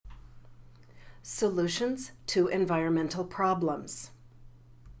Solutions to environmental problems.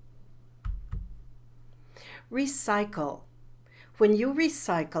 Recycle. When you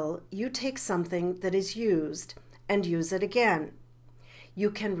recycle, you take something that is used and use it again.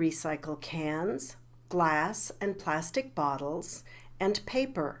 You can recycle cans, glass and plastic bottles, and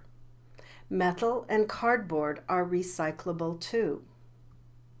paper. Metal and cardboard are recyclable too.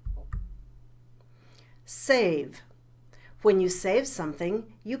 Save. When you save something,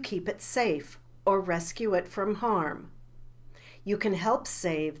 you keep it safe or rescue it from harm. You can help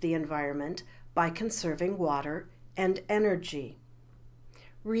save the environment by conserving water and energy.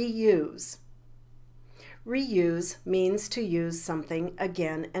 Reuse. Reuse means to use something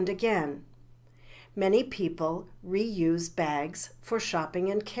again and again. Many people reuse bags for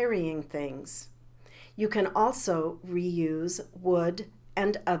shopping and carrying things. You can also reuse wood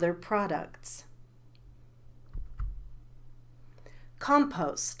and other products.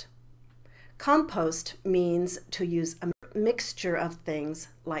 Compost. Compost means to use a mixture of things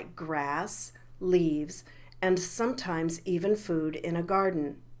like grass, leaves, and sometimes even food in a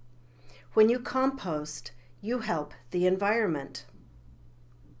garden. When you compost, you help the environment.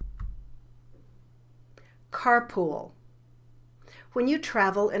 Carpool. When you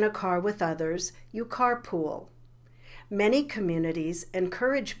travel in a car with others, you carpool. Many communities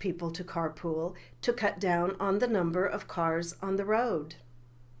encourage people to carpool to cut down on the number of cars on the road.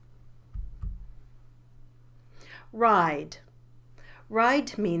 Ride.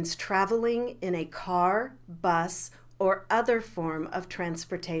 Ride means traveling in a car, bus, or other form of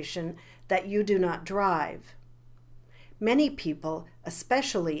transportation that you do not drive. Many people,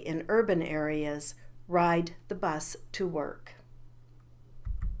 especially in urban areas, ride the bus to work.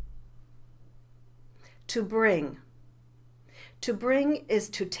 To bring. To bring is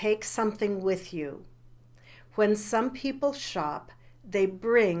to take something with you. When some people shop, they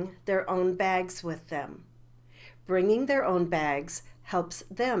bring their own bags with them. Bringing their own bags helps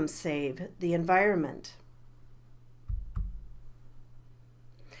them save the environment.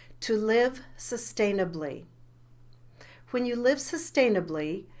 To live sustainably. When you live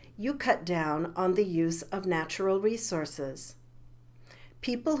sustainably, you cut down on the use of natural resources.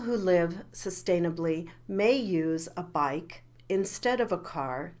 People who live sustainably may use a bike instead of a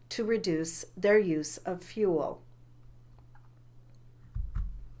car to reduce their use of fuel.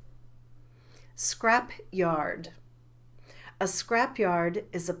 Scrap yard. A scrap yard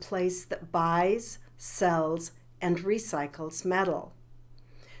is a place that buys, sells, and recycles metal.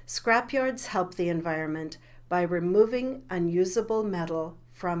 Scrap yards help the environment by removing unusable metal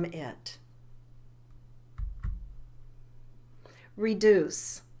from it.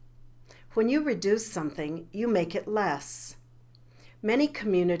 Reduce. When you reduce something, you make it less. Many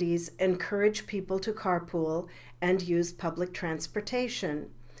communities encourage people to carpool and use public transportation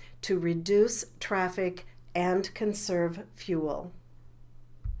to reduce traffic and conserve fuel.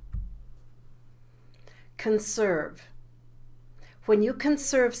 Conserve. When you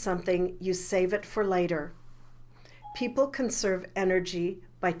conserve something, you save it for later. People conserve energy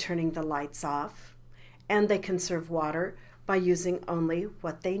by turning the lights off, and they conserve water by using only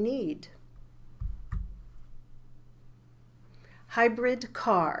what they need. Hybrid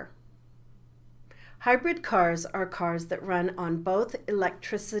car. Hybrid cars are cars that run on both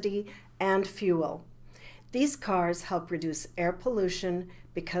electricity and fuel. These cars help reduce air pollution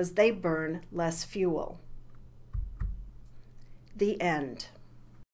because they burn less fuel. The end.